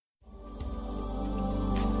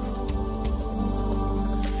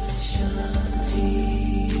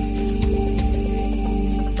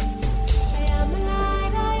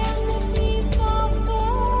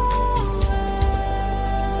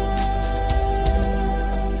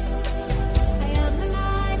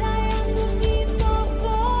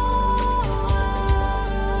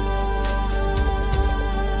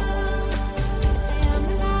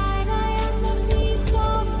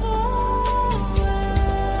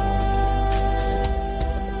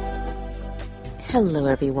Hello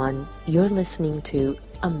everyone, you're listening to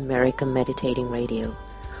America Meditating Radio.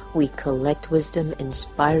 We collect wisdom,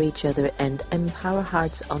 inspire each other, and empower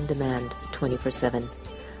hearts on demand 24/7.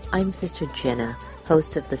 I'm Sister Jenna,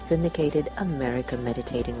 host of the syndicated America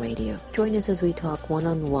Meditating Radio. Join us as we talk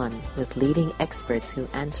one-on-one with leading experts who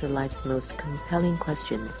answer life's most compelling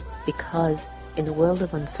questions. Because in a world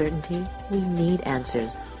of uncertainty, we need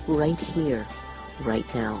answers right here,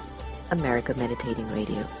 right now. America Meditating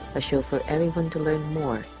Radio, a show for everyone to learn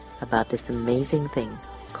more about this amazing thing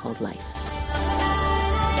called life.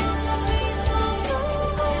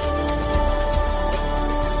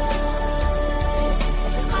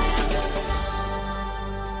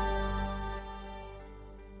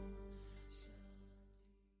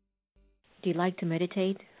 Do you like to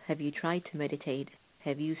meditate? Have you tried to meditate?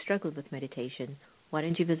 Have you struggled with meditation? Why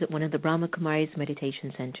don't you visit one of the Brahma Kumaris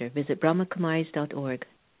Meditation Center? Visit brahmakumaris.org.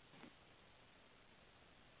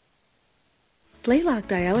 Blaylock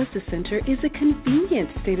Dialysis Center is a convenient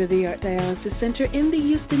state-of-the-art dialysis center in the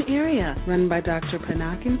Houston area, run by Dr.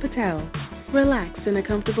 Panakin Patel. Relax in a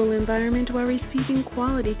comfortable environment while receiving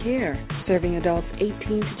quality care. Serving adults 18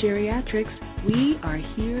 to geriatrics, we are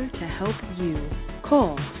here to help you.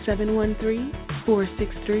 Call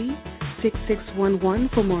 713-463-6611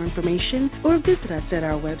 for more information or visit us at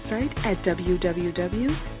our website at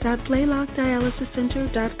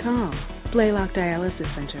www.blaylockdialysiscenter.com. Blaylock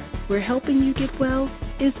Dialysis Center, where helping you get well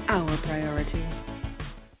is our priority.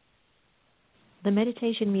 The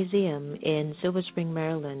Meditation Museum in Silver Spring,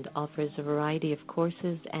 Maryland offers a variety of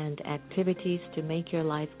courses and activities to make your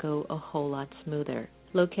life go a whole lot smoother.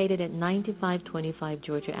 Located at 9525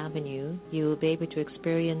 Georgia Avenue, you will be able to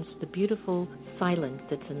experience the beautiful silence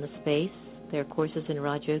that's in the space. There are courses in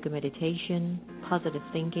Raj Yoga meditation, positive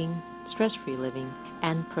thinking, stress-free living,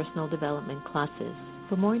 and personal development classes.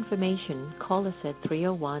 For more information, call us at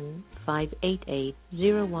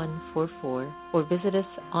 301-588-0144 or visit us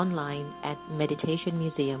online at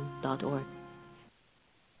meditationmuseum.org.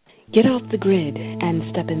 Get off the grid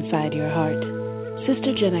and step inside your heart.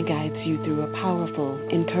 Sister Jenna guides you through a powerful,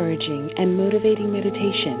 encouraging, and motivating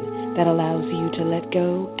meditation that allows you to let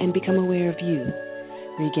go and become aware of you,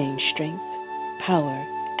 regain strength, power,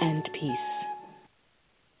 and peace.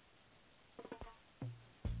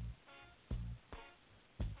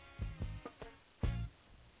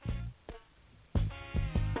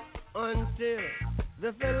 Until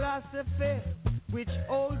the philosophy which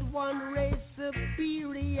old one race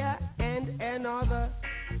superior and another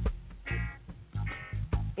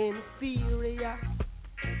inferior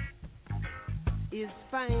is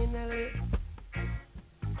finally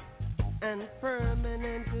and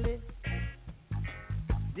permanently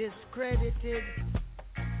discredited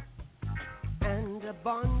and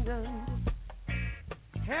abandoned.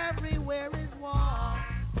 Everywhere is war.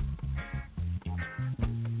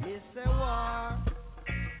 It's a war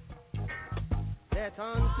that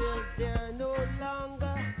until they're no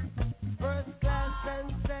longer first class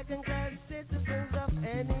and second class citizens of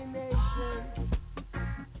any nation,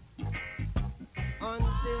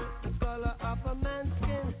 until the color of a man's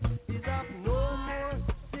skin is of no more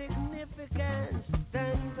significance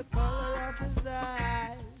than the color of his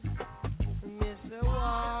eyes. It's a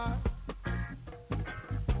war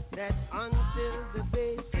that until the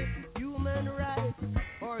basic human rights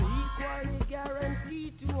are equally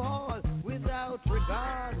guaranteed to all without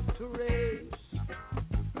regard to race.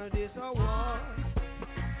 This a war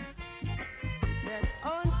that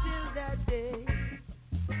until that day,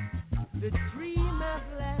 the dream of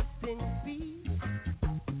lasting peace,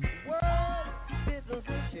 world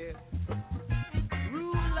citizenship,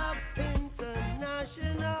 rule of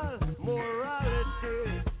international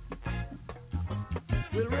morality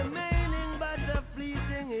will remaining but a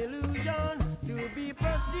fleeting illusion to be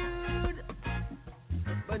pursued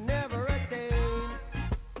but never attained.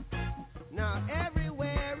 Now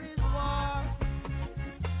everywhere is war,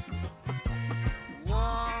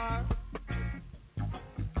 war,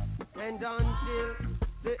 and until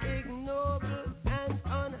the ignoble and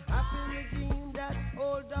unhappy regime that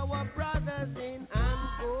hold our brothers in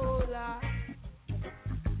Angola,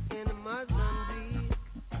 in Mozambique,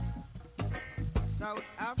 South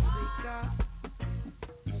Africa,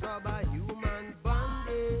 subhuman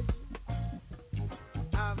bondage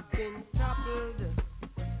have been toppled,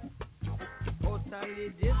 totally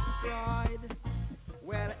destroyed.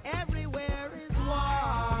 Well, everywhere is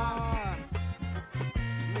war.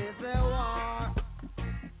 There's a war.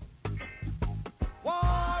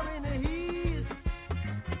 War in the east,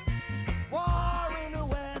 war in the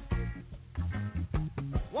west,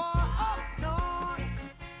 war up north,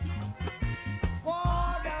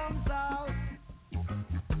 war down south,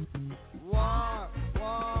 war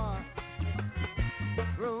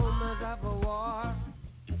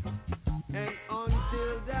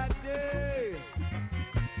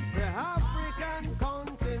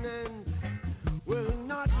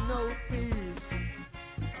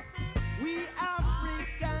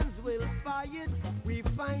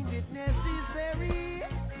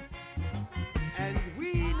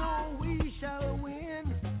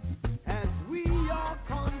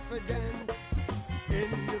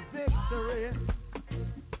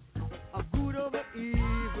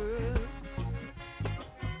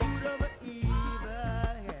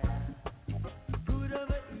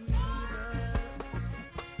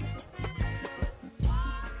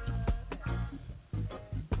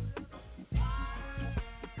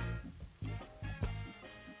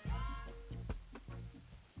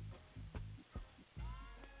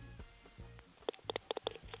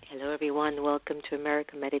Hello, everyone. Welcome to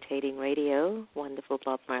America Meditating Radio. Wonderful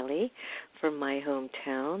Bob Marley from my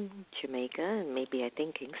hometown, Jamaica, and maybe I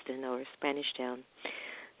think Kingston or Spanish Town.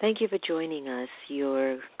 Thank you for joining us.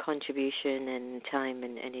 Your contribution and time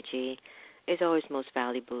and energy is always most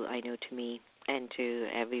valuable, I know, to me and to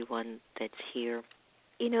everyone that's here.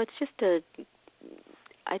 It's just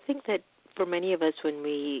I think that for many of us, when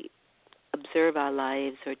we observe our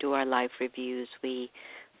lives or do our life reviews, we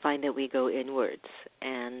find that we go inwards.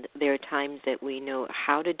 And there are times that we know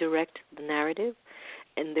how to direct the narrative,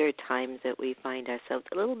 and there are times that we find ourselves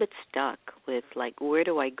a little bit stuck with, like, where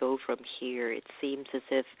do I go from here? It seems as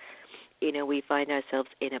if, we find ourselves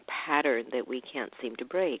in a pattern that we can't seem to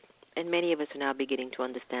break. And many of us are now beginning to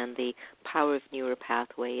understand the power of neural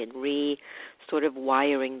pathway and sort of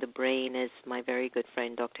wiring the brain, as my very good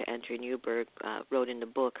friend Dr. Andrew Newberg wrote in the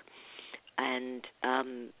book. And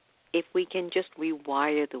if we can just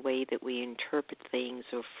rewire the way that we interpret things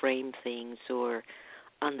or frame things or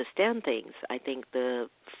understand things, I think the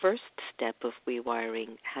first step of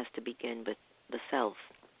rewiring has to begin with the self.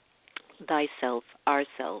 Thyself,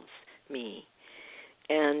 ourselves, me.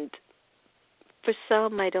 And for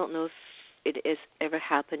some, I don't know if it has ever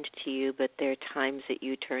happened to you, but there are times that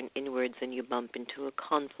you turn inwards and you bump into a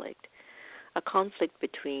conflict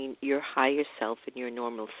between your higher self and your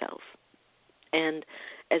normal self. And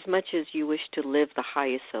as much as you wish to live the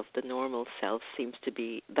higher self, the normal self seems to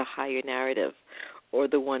be the higher narrative, or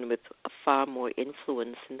the one with a far more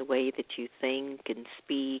influence in the way that you think and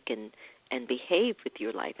speak and behave with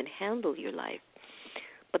your life and handle your life.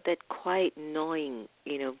 But that quiet gnawing,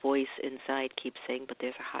 voice inside keeps saying, but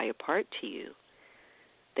there's a higher part to you.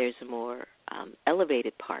 There's a more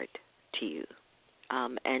elevated part to you.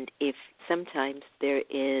 And if sometimes there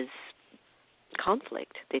is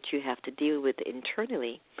conflict that you have to deal with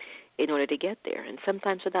internally in order to get there, and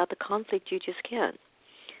sometimes without the conflict you just can't.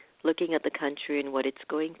 Looking at the country and what it's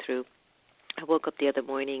going through, I woke up the other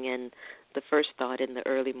morning and the first thought in the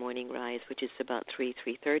early morning rise, which is about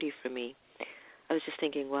 3:30 for me, I was just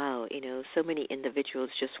thinking, wow, so many individuals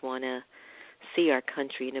just want to see our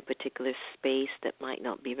country in a particular space that might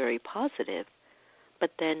not be very positive.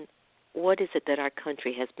 But then what is it that our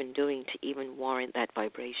country has been doing to even warrant that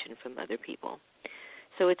vibration from other people?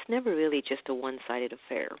 So it's never really just a one-sided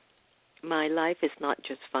affair. My life is not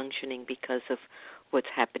just functioning because of what's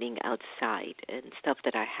happening outside and stuff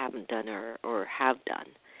that I haven't done or have done.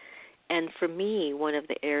 And for me, one of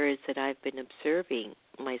the areas that I've been observing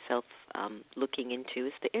myself looking into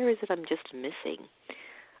is the areas that I'm just missing.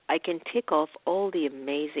 I can tick off all the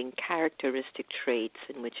amazing characteristic traits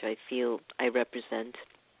in which I feel I represent,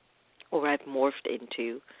 or I've morphed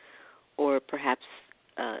into, or perhaps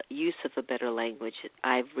use of a better language,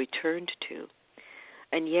 I've returned to.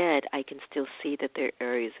 And yet I can still see that there are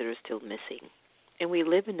areas that are still missing. And we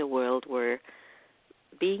live in a world where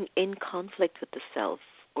being in conflict with the self,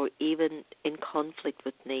 or even in conflict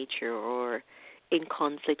with nature, or in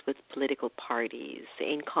conflict with political parties,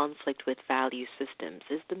 in conflict with value systems,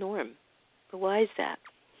 is the norm. But why is that?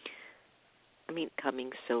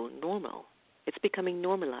 Becoming so normal. It's becoming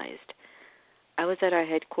normalized. I was at our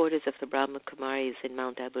headquarters of the Brahma Kumaris in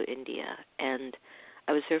Mount Abu, India, and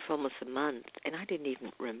I was there for almost a month, and I didn't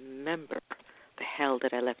even remember the hell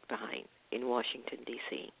that I left behind in Washington,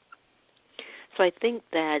 D.C. So I think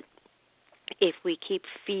that if we keep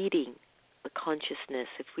feeding the consciousness,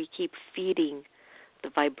 if we keep feeding the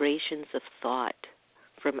vibrations of thought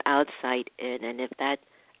from outside in, and if that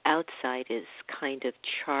outside is kind of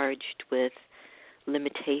charged with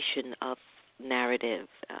limitation of narrative,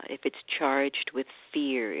 if it's charged with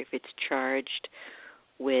fear, if it's charged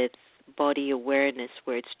with body awareness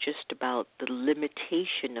where it's just about the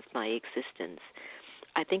limitation of my existence,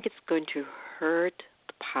 I think it's going to hurt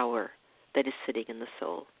the power that is sitting in the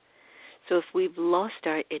soul. So if we've lost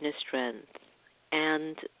our inner strength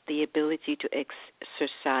and the ability to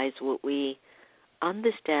exercise what we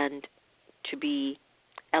understand to be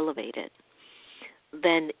elevated,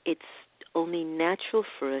 then it's only natural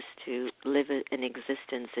for us to live an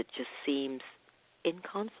existence that just seems in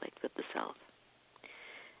conflict with the self.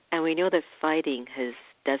 And we know that fighting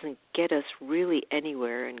doesn't get us really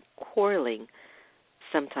anywhere, and quarreling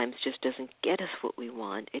sometimes just doesn't get us what we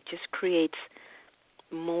want. It just creates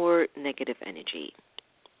more negative energy.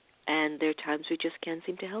 And there are times we just can't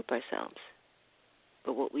seem to help ourselves.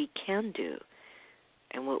 But what we can do,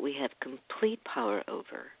 and what we have complete power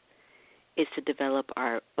over, is to develop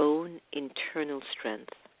our own internal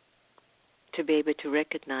strength, to be able to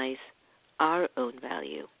recognize our own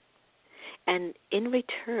value, and in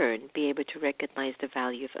return be able to recognize the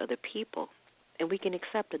value of other people. And we can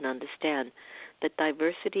accept and understand that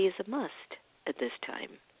diversity is a must at this time.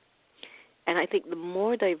 And I think the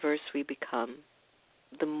more diverse we become,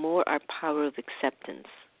 the more our power of acceptance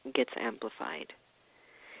gets amplified.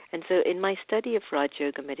 And so in my study of Raj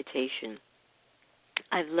Yoga meditation,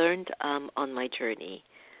 I've learned on my journey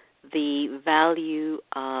the value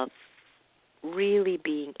of really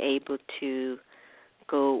being able to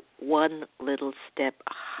go one little step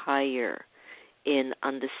higher in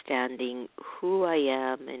understanding who I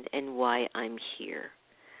am and why I'm here.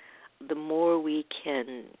 The more we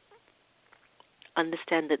can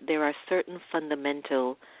understand that there are certain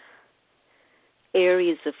fundamental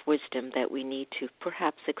areas of wisdom that we need to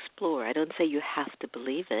perhaps explore. I don't say you have to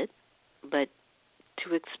believe it, but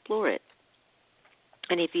to explore it.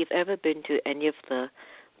 And if you've ever been to any of the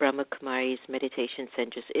Brahma Kumari's meditation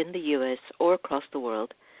centers in the U.S. or across the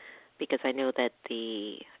world, because I know that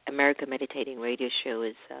the America Meditating Radio Show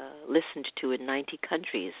is listened to in 90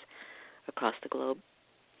 countries across the globe,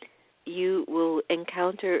 you will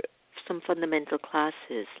encounter some fundamental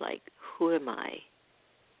classes like who am I?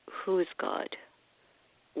 Who is God?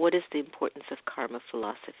 What is the importance of karma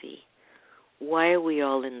philosophy? Why are we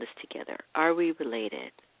all in this together? Are we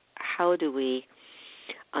related? How do we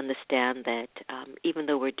understand that even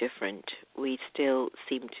though we're different, we still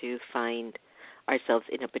seem to find ourselves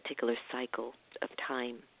in a particular cycle of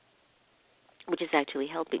time, which is actually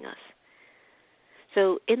helping us.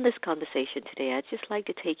 So in this conversation today, I'd just like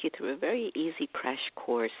to take you through a very easy crash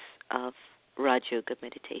course of Raj Yoga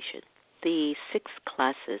meditation, the 6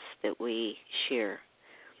 classes that we share.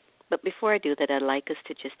 But before I do that, I'd like us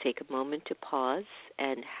to just take a moment to pause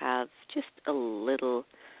and have just a little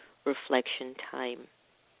reflection time,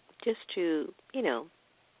 just to,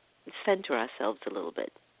 center ourselves a little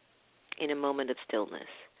bit in a moment of stillness,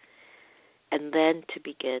 and then to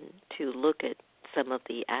begin to look at some of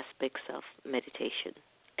the aspects of meditation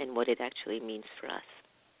and what it actually means for us.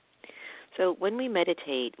 So when we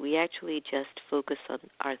meditate, we actually just focus on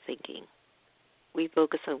our thinking. We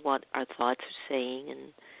focus on what our thoughts are saying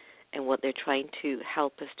and what they're trying to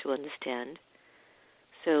help us to understand.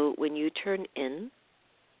 So when you turn in,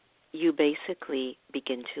 you basically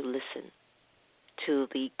begin to listen to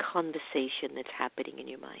the conversation that's happening in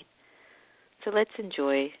your mind. So let's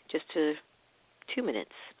enjoy just 2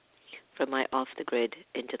 minutes from my Off the Grid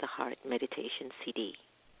Into the Heart meditation CD.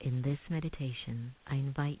 In this meditation, I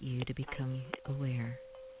invite you to become aware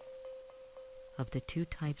of the 2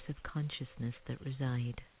 types of consciousness that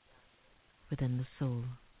reside within the soul.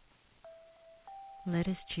 Let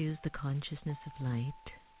us choose the consciousness of light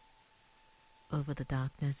over the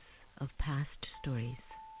darkness of past stories,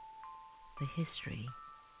 the history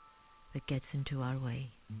that gets into our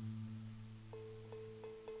way.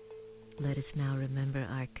 Let us now remember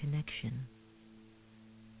our connection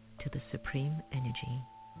to the Supreme Energy,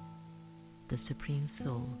 the Supreme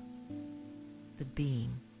Soul, the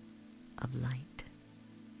being of light.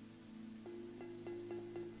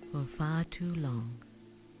 For far too long,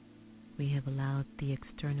 we have allowed the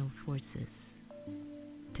external forces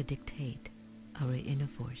to dictate our inner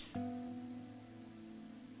force.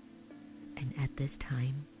 And at this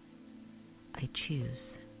time, I choose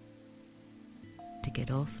to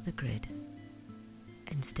get off the grid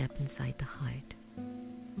and step inside the heart,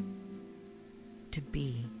 to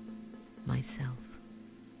be myself.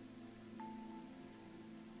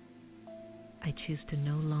 I choose to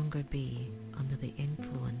no longer be under the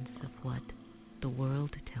influence of what the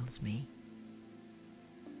world tells me,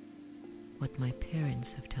 what my parents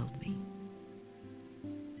have told me,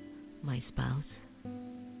 my spouse,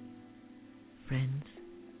 friends,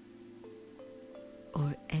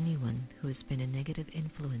 or anyone who has been a negative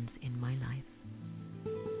influence in my life.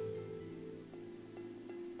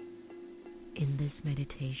 In this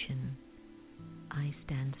meditation, I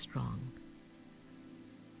stand strong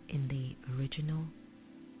in the original,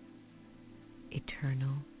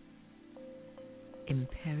 eternal,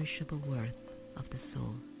 imperishable worth of the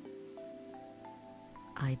soul.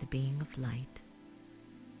 I, the being of light,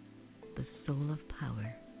 the soul of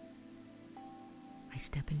power, I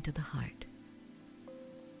step into the heart,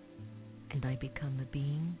 and I become a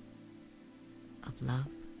being of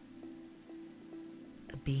love,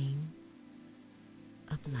 a being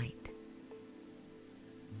of light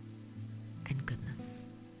and goodness.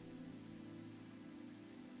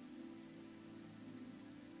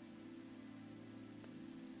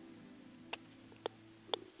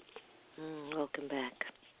 Welcome back.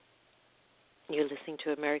 You're listening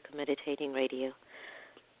to America Meditating Radio.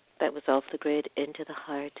 That was Off the Grid Into the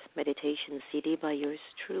Heart meditation CD by yours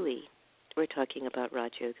truly. We're talking about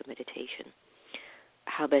Raj Yoga meditation.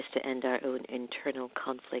 How best to end our own internal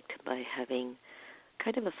conflict by having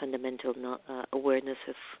kind of a fundamental awareness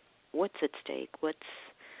of what's at stake, what's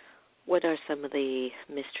What are some of the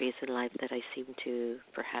mysteries in life that I seem to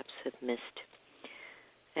perhaps have missed?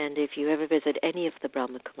 And if you ever visit any of the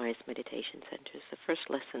Brahma Kumaris meditation centers, the first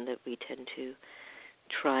lesson that we tend to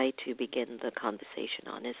try to begin the conversation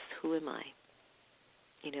on is, who am I?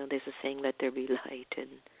 You know, there's a saying, let there be light and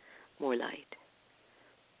more light.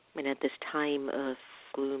 And at this time of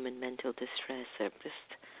gloom and mental distress are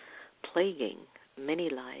just plaguing many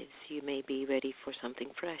lives, you may be ready for something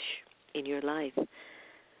fresh in your life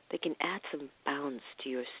that can add some bounce to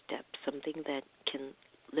your step, something that can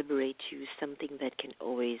liberate you, something that can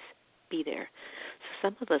always be there. So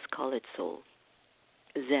some of us call it soul,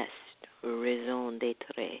 zest, raison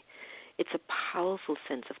d'être. It's a powerful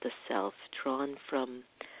sense of the self drawn from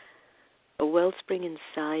a wellspring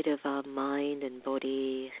inside of our mind and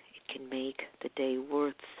body. It can make the day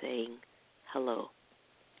worth saying hello.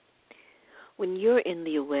 When you're in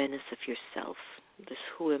the awareness of yourself, this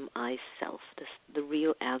who am I self, the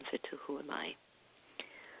real answer to who am I,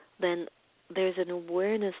 then there's an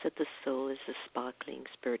awareness that the soul is a sparkling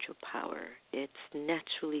spiritual power. It's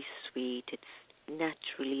naturally sweet, it's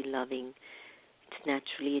naturally loving, it's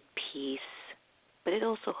naturally at peace, but it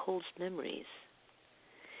also holds memories.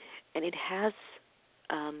 And it has,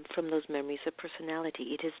 from those memories, a personality.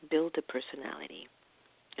 It has built a personality,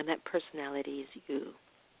 and that personality is you.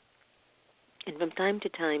 And from time to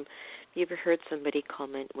time, you ever heard somebody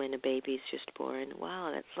comment when a baby's just born,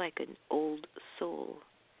 wow, that's like an old soul.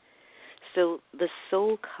 So the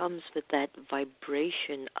soul comes with that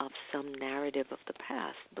vibration of some narrative of the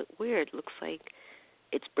past, but weird, looks like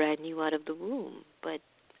it's brand new out of the womb. But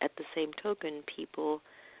at the same token, people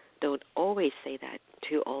don't always say that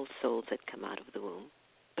to all souls that come out of the womb,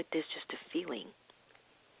 but there's just a feeling.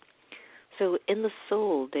 So in the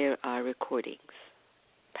soul, there are recordings,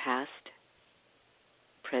 past,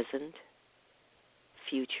 present,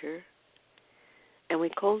 future, and we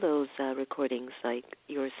call those recordings like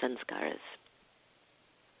your sanskaras.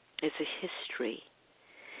 It's a history,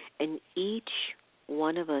 and each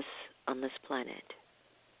one of us on this planet,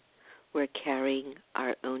 we're carrying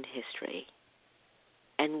our own history.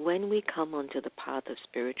 And when we come onto the path of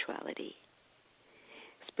spirituality,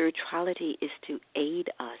 spirituality is to aid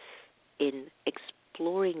us in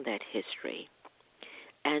exploring that history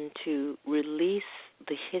and to release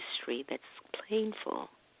the history that's painful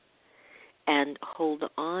and hold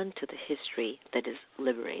on to the history that is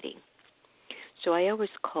liberating. So I always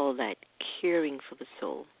call that caring for the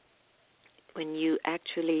soul. When you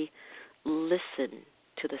actually listen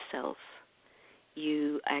to the self,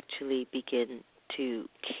 you actually begin to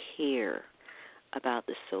care about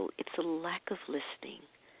the soul. It's a lack of listening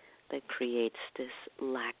that creates this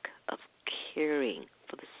lack of caring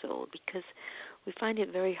for the soul, because we find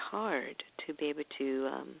it very hard to be able to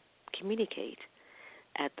communicate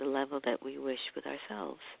at the level that we wish with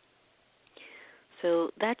ourselves. So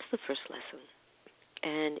that's the first lesson.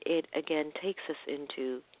 And it, again, takes us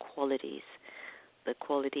into qualities, the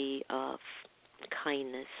quality of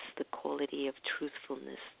kindness, the quality of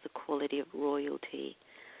truthfulness, the quality of royalty,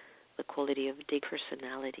 the quality of big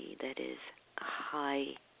personality that is high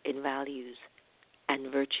in values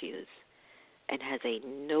and virtues and has a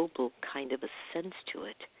noble kind of a sense to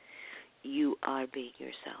it. You are being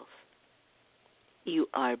yourself. You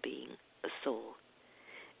are being a soul,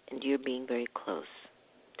 and you're being very close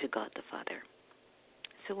to God the Father.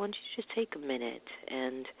 So why don't you just take a minute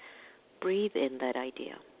and breathe in that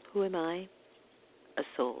idea. Who am I? A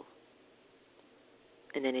soul,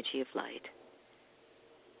 an energy of light.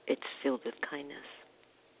 It's filled with kindness.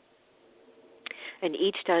 And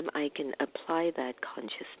each time I can apply that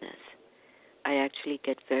consciousness, I actually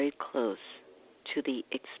get very close to the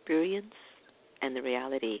experience and the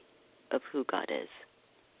reality of who God is.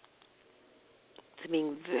 So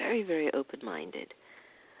being very, very open-minded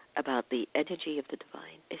about the energy of the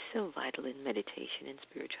divine is so vital in meditation and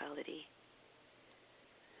spirituality.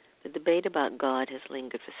 The debate about God has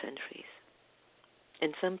lingered for centuries,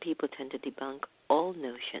 and some people tend to debunk all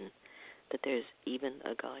notion that there's even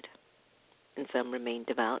a God, and some remain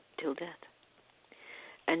devout till death.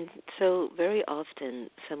 And so very often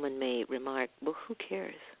someone may remark, well, who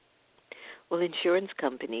cares? Well, insurance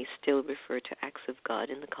companies still refer to acts of God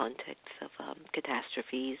in the context of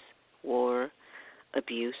catastrophes, war,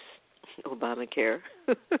 abuse, Obamacare.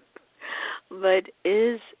 But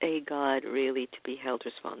is a God really to be held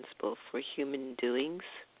responsible for human doings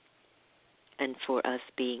and for us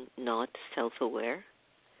being not self-aware?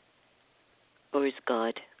 Or is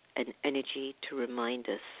God an energy to remind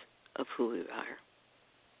us of who we are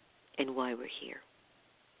and why we're here?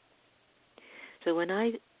 So when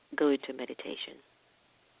I go into meditation,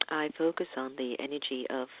 I focus on the energy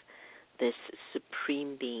of this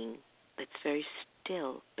supreme being that's very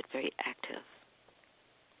still but very active.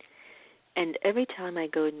 And every time I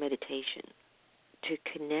go in meditation to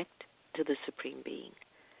connect to the Supreme Being,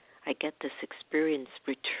 I get this experience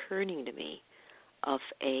returning to me of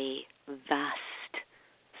a vast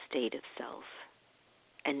state of self,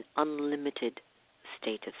 an unlimited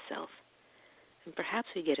state of self. And perhaps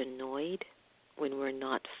we get annoyed when we're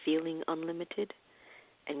not feeling unlimited,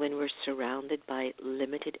 and when we're surrounded by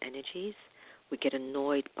limited energies, we get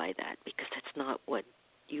annoyed by that because that's not what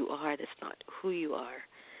you are, that's not who you are.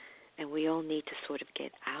 And we all need to sort of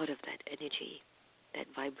get out of that energy, that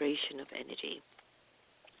vibration of energy,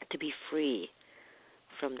 to be free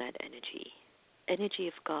from that energy. Energy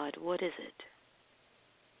of God, what is it?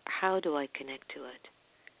 How do I connect to it?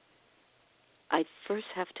 I first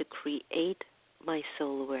have to create my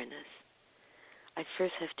soul awareness. I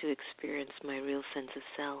first have to experience my real sense of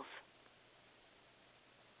self.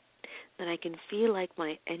 Then I can feel like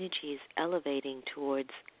my energy is elevating towards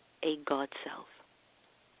a God self,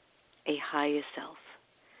 a higher self,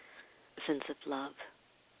 a sense of love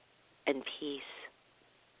and peace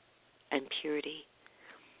and purity.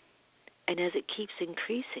 And as it keeps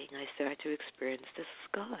increasing, I start to experience this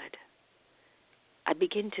God. I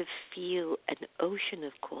begin to feel an ocean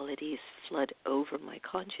of qualities flood over my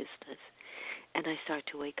consciousness, and I start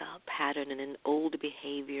to wake up, pattern in an old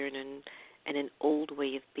behavior and an old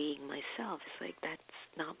way of being myself. It's like, that's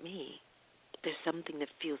not me. There's something that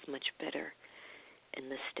feels much better in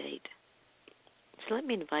this state. So let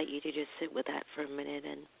me invite you to just sit with that for a minute,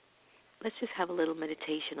 and let's just have a little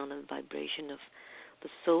meditation on the vibration of the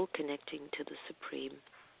soul connecting to the Supreme,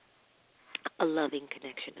 a loving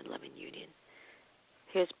connection and loving union.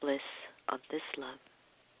 Here's bliss on this love,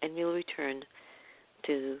 and we'll return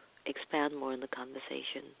to expand more on the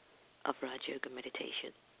conversation of Raj Yoga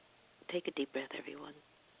meditation. Take a deep breath, everyone.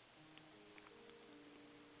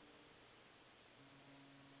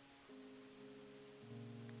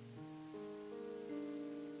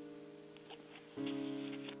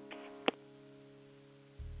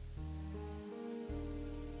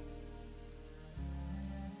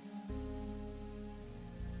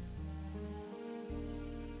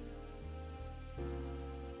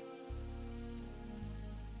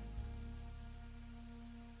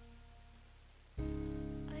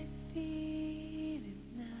 I feel it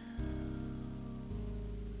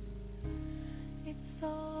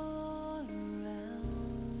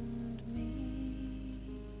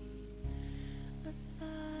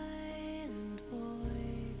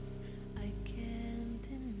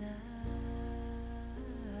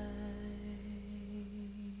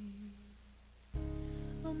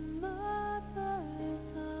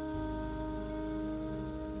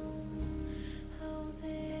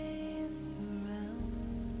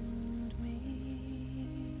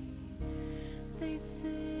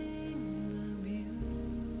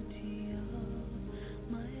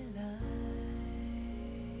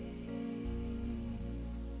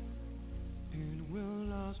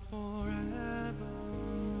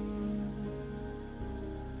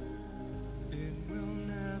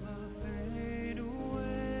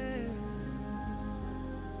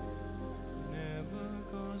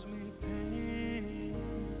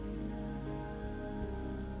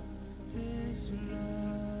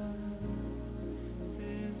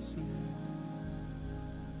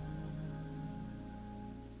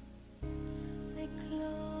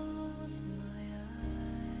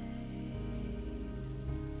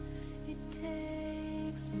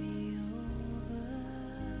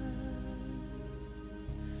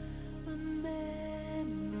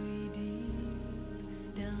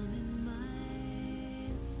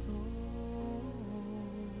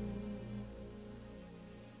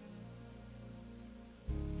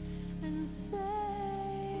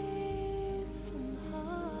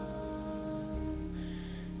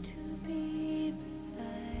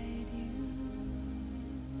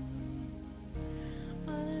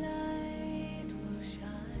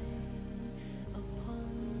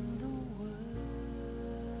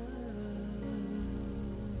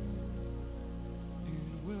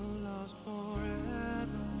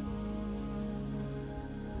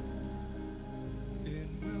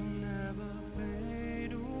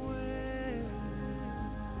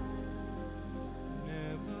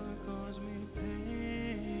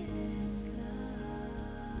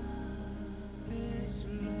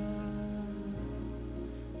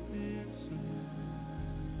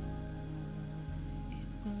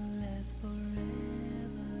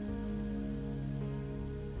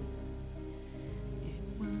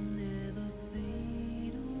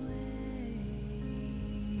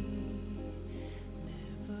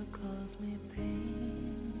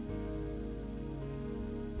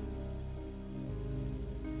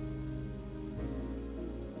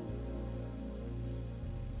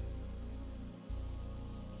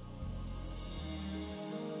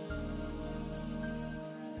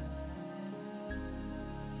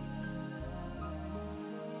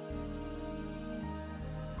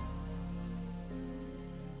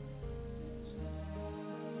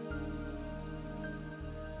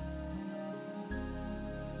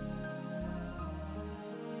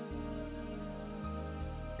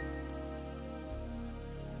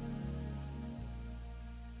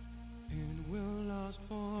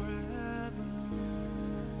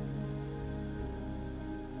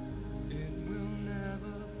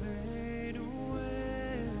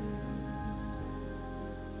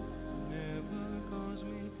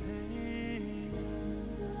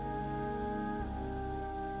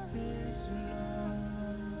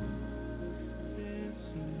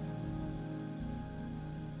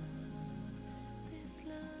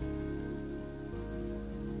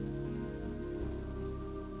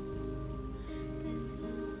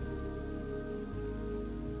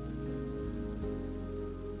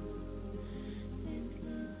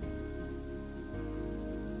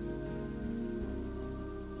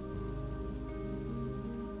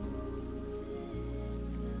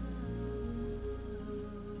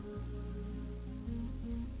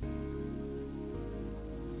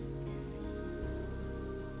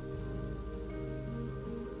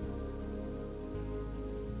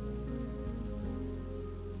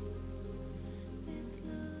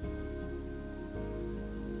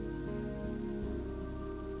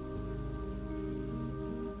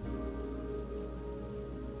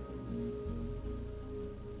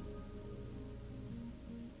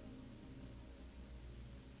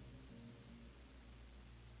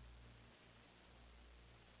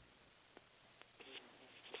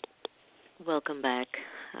Welcome back.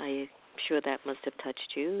 I'm sure that must have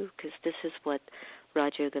touched you because this is what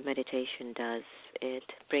Raja Yoga meditation does. It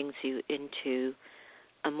brings you into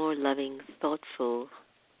a more loving, thoughtful,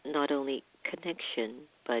 not only connection,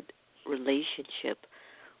 but relationship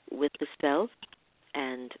with the self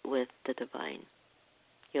and with the divine.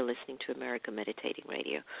 You're listening to America Meditating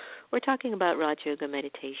Radio. We're talking about Raja Yoga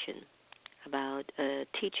meditation, about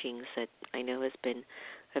teachings that I know has been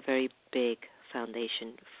a very big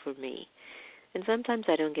foundation for me. And sometimes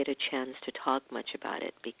I don't get a chance to talk much about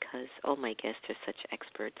it because all my guests are such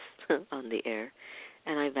experts on the air,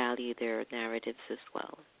 and I value their narratives as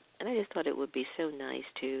well. And I just thought it would be so nice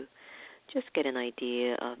to just get an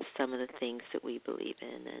idea of some of the things that we believe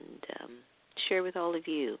in and share with all of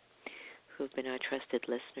you who have been our trusted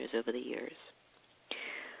listeners over the years.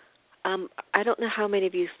 I don't know how many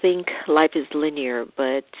of you think life is linear,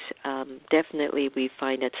 but definitely we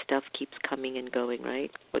find that stuff keeps coming and going, right?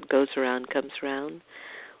 What goes around comes around.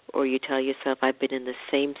 Or you tell yourself, I've been in the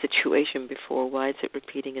same situation before. Why is it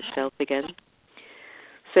repeating itself again?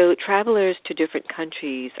 So travelers to different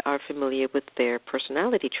countries are familiar with their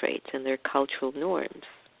personality traits and their cultural norms.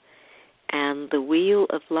 And the wheel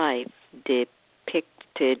of life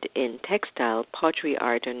depicted in textile, pottery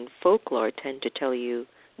art, and folklore tend to tell you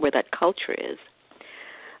where that culture is.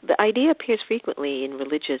 The idea appears frequently in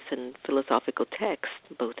religious and philosophical texts,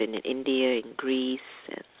 both in India, in Greece,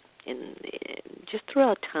 and just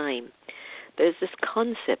throughout time. There's this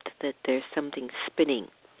concept that there's something spinning,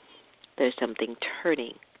 there's something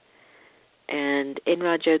turning. And in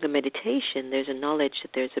Raja Yoga meditation, there's a knowledge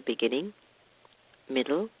that there's a beginning,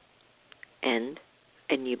 middle, end,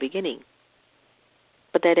 and new beginning.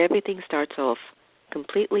 But that everything starts off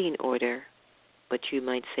completely in order, what you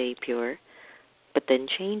might say pure, but then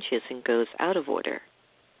changes and goes out of order,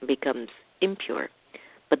 becomes impure,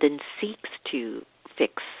 but then seeks to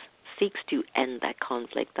fix, seeks to end that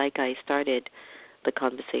conflict. Like I started the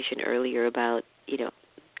conversation earlier about,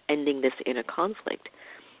 ending this inner conflict.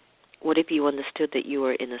 What if you understood that you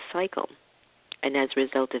were in a cycle? And as a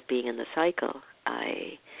result of being in the cycle,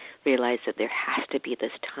 I realized that there has to be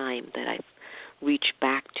this time that I've reached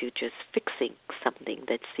back to just fixing something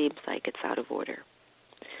that seems like it's out of order.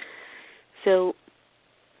 So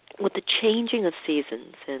with the changing of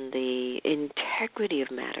seasons and the integrity of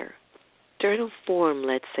matter, diurnal form,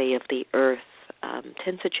 let's say, of the earth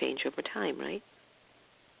tends to change over time, right?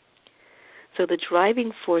 So the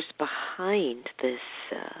driving force behind this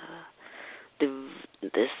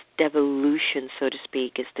devolution, so to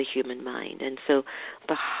speak, is the human mind. And so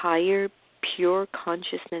the higher pure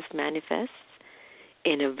consciousness manifests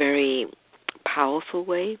in a very powerful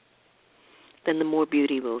way, then the more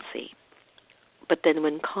beauty we'll see. But then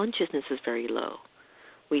when consciousness is very low,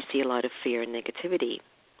 we see a lot of fear and negativity.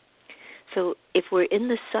 So if we're in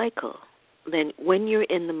the cycle, then when you're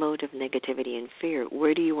in the mode of negativity and fear,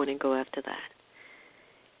 where do you want to go after that?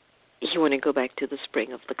 You want to go back to the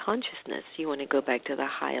spring of the consciousness. You want to go back to the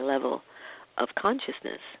high level of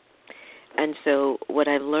consciousness. And so what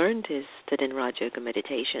I've learned is that in Raja Yoga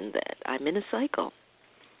meditation that I'm in a cycle.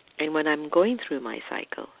 And when I'm going through my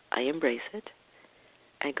cycle, I embrace it.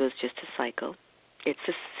 It goes just a cycle. It's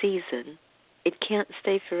a season. It can't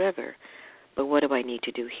stay forever. But what do I need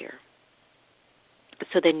to do here?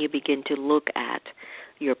 So then you begin to look at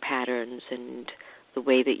your patterns and the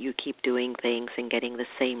way that you keep doing things and getting the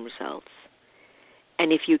same results.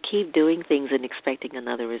 And if you keep doing things and expecting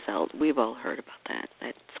another result, we've all heard about that.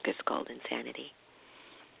 That's just called insanity.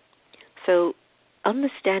 So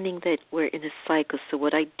understanding that we're in a cycle, so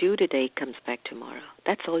what I do today comes back tomorrow.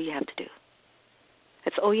 That's all you have to do.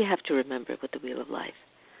 That's all you have to remember with the wheel of life,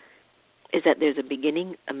 is that there's a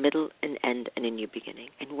beginning, a middle, an end, and a new beginning.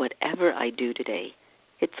 And whatever I do today,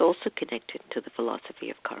 it's also connected to the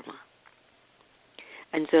philosophy of karma.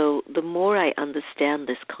 And so the more I understand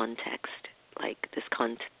this context, like this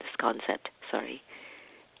concept,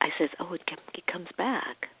 I says, it comes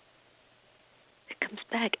back. It comes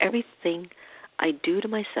back. Everything I do to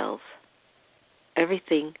myself,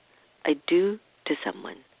 everything I do to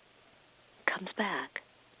someone comes back.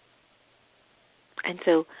 And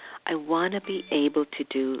so I want to be able to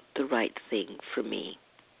do the right thing for me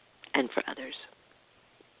and for others.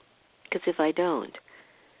 Because if I don't,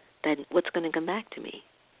 then what's going to come back to me?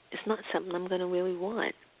 It's not something I'm going to really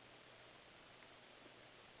want.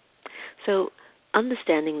 So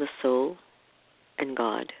understanding the soul and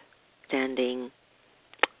God, understanding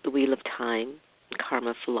the wheel of time,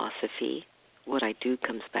 karma philosophy, what I do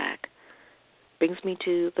comes back, brings me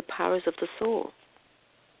to the powers of the soul.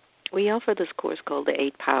 We offer this course called the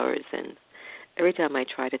 8 Powers, and Every time I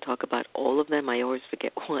try to talk about all of them, I always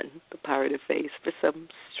forget one, the power to face, for some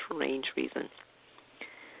strange reason.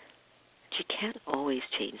 But you can't always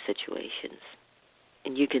change situations,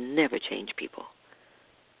 and you can never change people.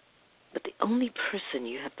 But the only person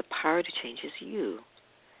you have the power to change is you.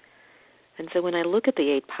 And so when I look at the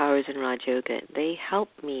 8 powers in Raj Yoga, they help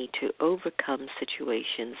me to overcome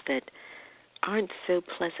situations that aren't so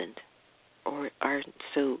pleasant or aren't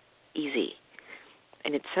so easy.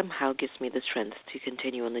 And it somehow gives me the strength to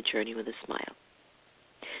continue on the journey with a smile.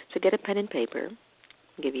 So get a pen and paper.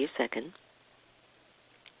 I'll give you a second.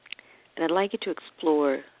 And I'd like you to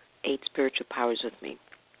explore 8 spiritual powers with me.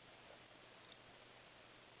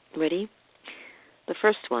 Ready? The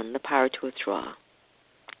first one, the power to withdraw,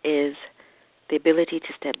 is the ability to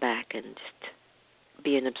step back and just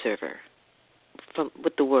be an observer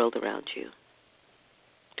with the world around you.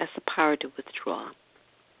 That's the power to withdraw.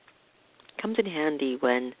 It comes in handy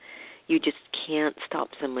when you just can't stop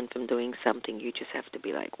someone from doing something. You just have to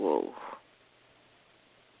be like, whoa.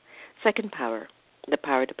 Second power, the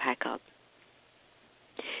power to pack up,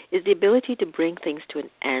 is the ability to bring things to an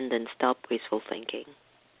end and stop wasteful thinking.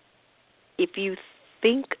 If you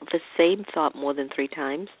think the same thought more than 3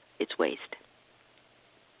 times, it's waste.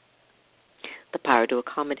 The power to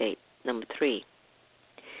accommodate, number 3.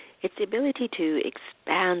 It's the ability to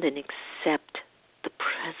expand and accept the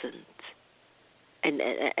present.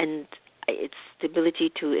 And it's the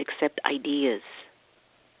ability to accept ideas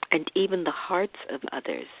and even the hearts of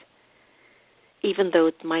others. Even though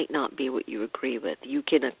it might not be what you agree with, you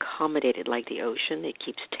can accommodate it like the ocean. It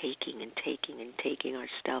keeps taking and taking and taking our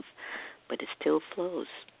stuff, but it still flows.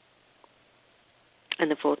 And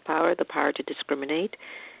the 4th power, the power to discriminate,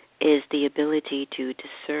 is the ability to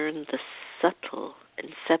discern the subtle and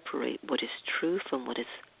separate what is true from what is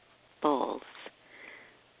false.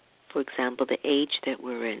 For example, the age that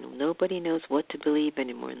we're in, nobody knows what to believe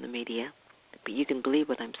anymore in the media. But you can believe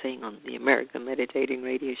what I'm saying on the American Meditating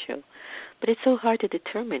Radio Show. But it's so hard to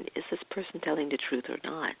determine, is this person telling the truth or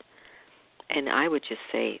not? And I would just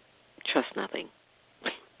say, trust nothing.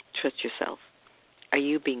 Trust yourself. Are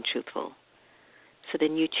you being truthful? So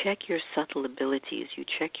then you check your subtle abilities, you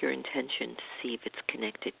check your intention to see if it's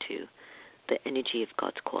connected to the energy of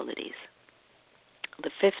God's qualities.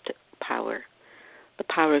 The 5th power, the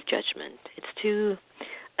power of judgment. It's to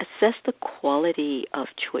assess the quality of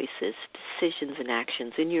choices, decisions, and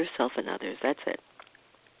actions in yourself and others. That's it.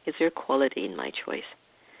 Is there quality in my choice?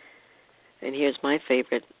 And here's my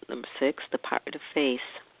favorite, number 6, the power to face.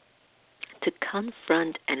 To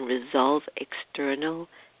confront and resolve external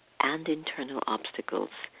and internal obstacles,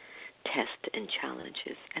 tests, and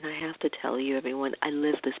challenges. And I have to tell you, everyone, I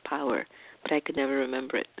live this power, but I could never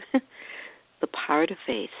remember it. The power to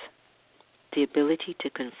face, the ability to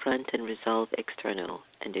confront and resolve external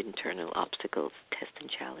and internal obstacles, tests,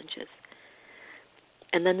 and challenges.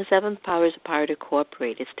 And then the 7th power is the power to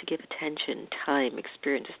cooperate. It's to give attention, time,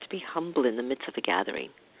 experience. It's to be humble in the midst of a gathering.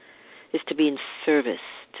 It's to be in service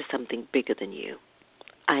to something bigger than you.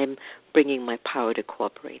 I'm bringing my power to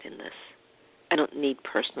cooperate in this. I don't need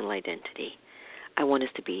personal identity. I want us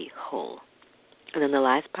to be whole. And then the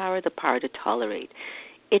last power, the power to tolerate.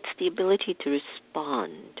 It's the ability to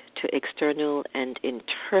respond to external and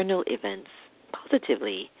internal events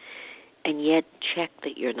positively and yet check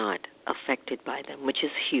that you're not affected by them, which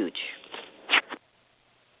is huge.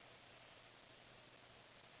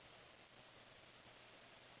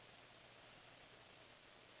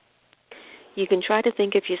 You can try to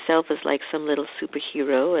think of yourself as like some little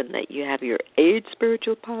superhero and that you have your 8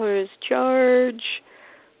 spiritual powers, charge,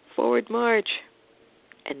 forward march.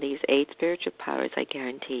 And these 8 spiritual powers, I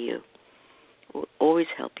guarantee you, will always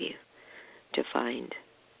help you to find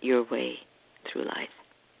your way through life.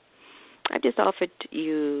 I've just offered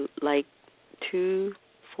you like 2,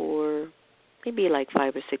 4, maybe like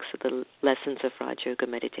 5 or 6 of the lessons of Raj Yoga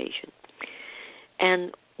meditation.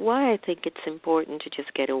 And why I think it's important to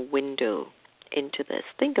just get a window into this.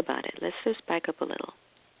 Think about it. Let's just back up a little.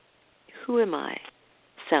 Who am I?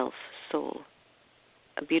 Self, soul,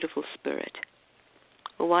 a beautiful spirit.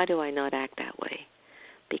 Well, why do I not act that way?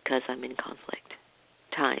 Because I'm in conflict.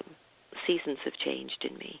 Time, seasons have changed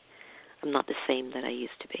in me. I'm not the same that I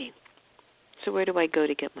used to be. So where do I go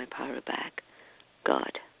to get my power back?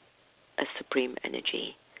 God, a supreme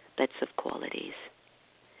energy that's of qualities.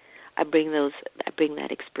 I bring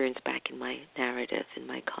that experience back in my narrative, in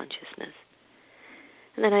my consciousness.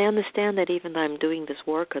 And then I understand that even though I'm doing this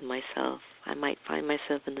work on myself, I might find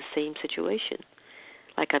myself in the same situation,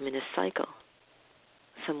 like I'm in a cycle,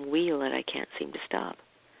 some wheel that I can't seem to stop.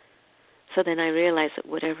 So then I realize that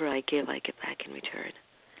whatever I give, I get back in return.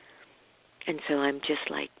 And so I'm just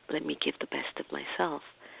like, let me give the best of myself,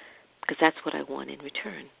 because that's what I want in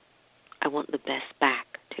return. I want the best back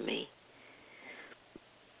to me.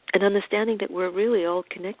 And understanding that we're really all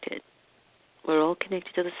connected. We're all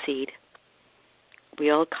connected to the seed. We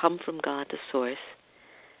all come from God, the source.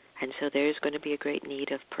 And so there's going to be a great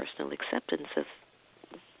need of personal acceptance of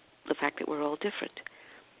the fact that we're all different.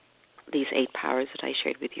 These 8 powers that I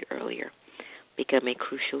shared with you earlier become a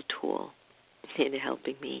crucial tool in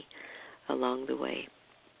helping me along the way.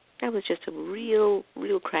 That was just a real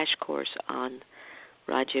crash course on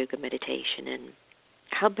Raja Yoga meditation and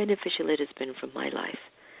how beneficial it has been for my life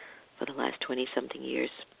for the last 20-something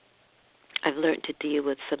years. I've learned to deal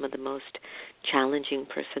with some of the most challenging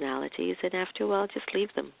personalities, and after a while, just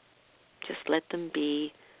leave them. Just let them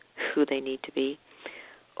be who they need to be.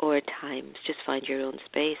 Or at times, just find your own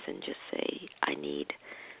space and just say, I need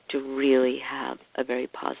to really have a very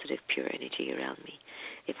positive, pure energy around me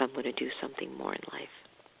if I'm going to do something more in life.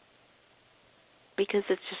 Because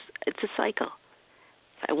it's a cycle.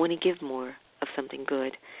 I want to give more of something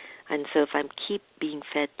good. And so if I keep being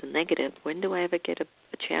fed the negative, when do I ever get a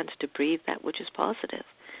chance to breathe that which is positive?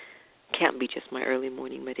 Can't be just my early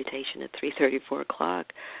morning meditation at 3:30, 4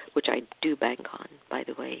 o'clock, which I do bank on, by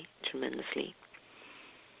the way, tremendously.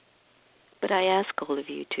 But I ask all of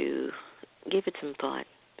you to give it some thought.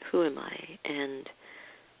 Who am I? And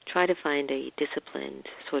try to find a disciplined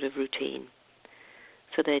sort of routine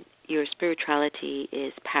so that your spirituality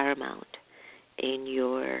is paramount in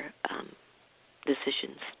your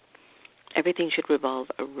decisions. Everything should revolve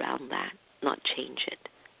around that, not change it.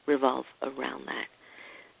 Revolve around that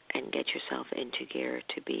and get yourself into gear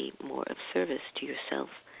to be more of service to yourself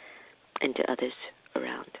and to others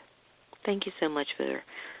around. Thank you so much for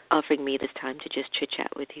offering me this time to just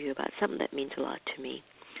chit-chat with you about something that means a lot to me.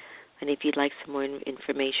 And if you'd like some more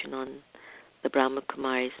information on the Brahma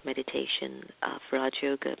Kumari's meditation for Raj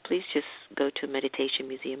Yoga, please just go to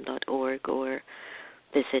meditationmuseum.org or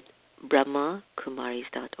visit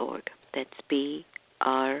brahmakumaris.org. That's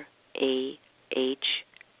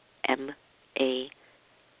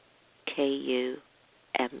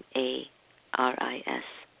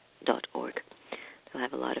BRAHMAKUMARIS.org. They'll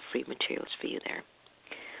have a lot of free materials for you there.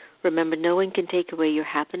 Remember, no one can take away your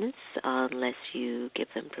happiness unless you give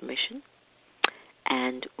them permission.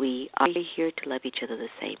 And we are here to love each other the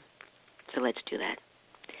same. So let's do that.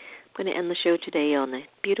 I'm going to end the show today on a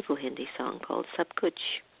beautiful Hindi song called Sab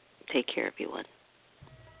Kuch. Take care, everyone.